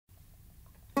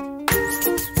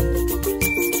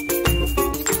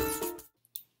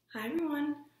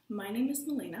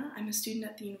a student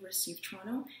at the University of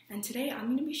Toronto, and today I'm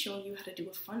going to be showing you how to do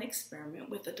a fun experiment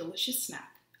with a delicious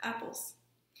snack, apples.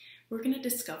 We're going to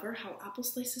discover how apple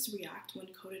slices react when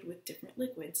coated with different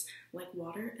liquids like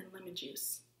water and lemon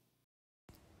juice.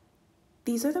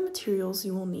 These are the materials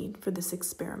you will need for this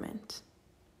experiment.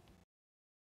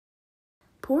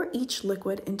 Pour each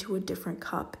liquid into a different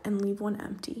cup and leave one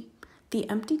empty. The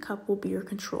empty cup will be your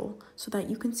control so that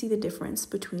you can see the difference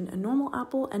between a normal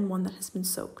apple and one that has been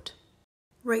soaked.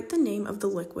 Write the name of the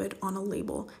liquid on a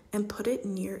label and put it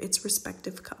near its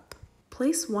respective cup.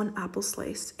 Place one apple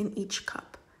slice in each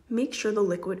cup. Make sure the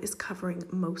liquid is covering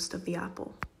most of the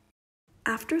apple.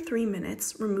 After 3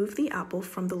 minutes, remove the apple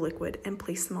from the liquid and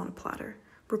place them on a platter.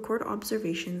 Record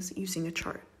observations using a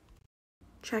chart.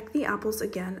 Check the apples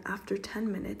again after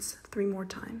 10 minutes 3 more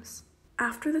times.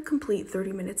 After the complete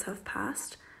 30 minutes have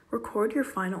passed, record your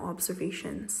final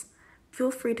observations. Feel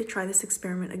free to try this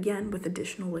experiment again with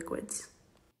additional liquids.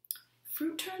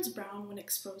 Fruit turns brown when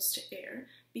exposed to air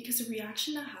because a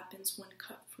reaction that happens when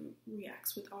cut fruit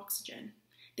reacts with oxygen.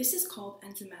 This is called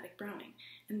enzymatic browning,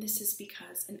 and this is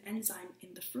because an enzyme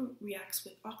in the fruit reacts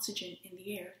with oxygen in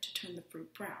the air to turn the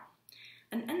fruit brown.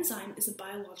 An enzyme is a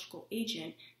biological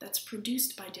agent that's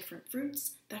produced by different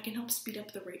fruits that can help speed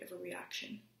up the rate of a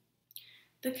reaction.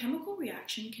 The chemical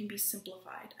reaction can be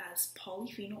simplified as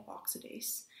polyphenol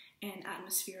oxidase and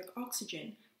atmospheric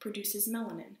oxygen produces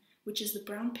melanin, which is the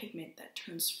brown pigment that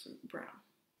turns fruit brown.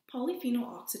 Polyphenol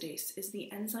oxidase is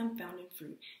the enzyme found in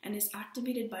fruit and is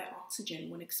activated by oxygen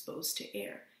when exposed to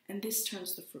air, and this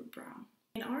turns the fruit brown.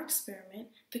 In our experiment,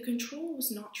 the control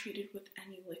was not treated with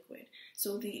any liquid,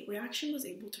 so the reaction was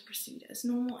able to proceed as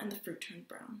normal and the fruit turned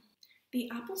brown. The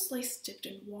apple slice dipped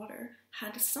in water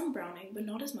had some browning, but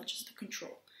not as much as the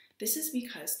control. This is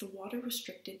because the water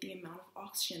restricted the amount of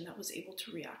oxygen that was able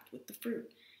to react with the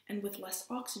fruit, and with less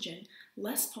oxygen,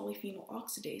 less polyphenol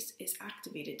oxidase is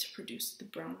activated to produce the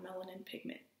brown melanin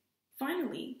pigment.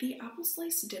 Finally, the apple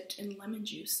slice dipped in lemon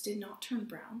juice did not turn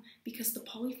brown because the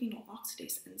polyphenol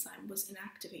oxidase enzyme was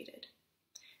inactivated.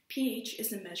 pH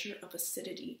is a measure of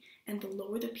acidity, and the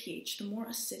lower the pH, the more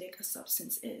acidic a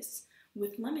substance is.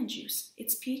 With lemon juice,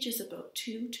 its pH is about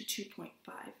 2 to 2.5,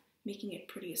 making it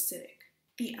pretty acidic.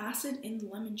 The acid in the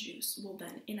lemon juice will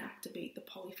then inactivate the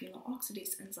polyphenol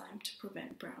oxidase enzyme to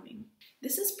prevent browning.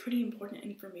 This is pretty important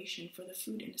information for the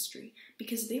food industry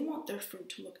because they want their fruit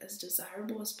to look as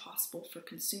desirable as possible for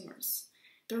consumers.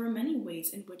 There are many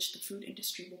ways in which the food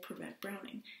industry will prevent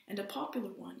browning, and a popular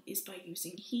one is by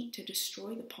using heat to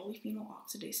destroy the polyphenol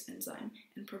oxidase enzyme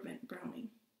and prevent browning.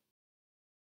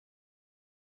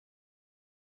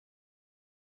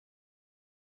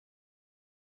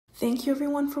 Thank you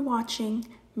everyone for watching.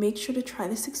 Make sure to try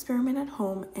this experiment at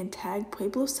home and tag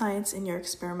Pueblo Science in your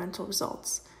experimental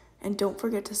results. And don't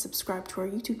forget to subscribe to our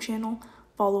YouTube channel,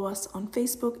 follow us on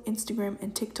Facebook, Instagram,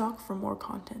 and TikTok for more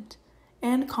content.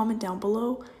 And comment down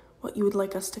below what you would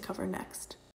like us to cover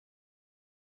next.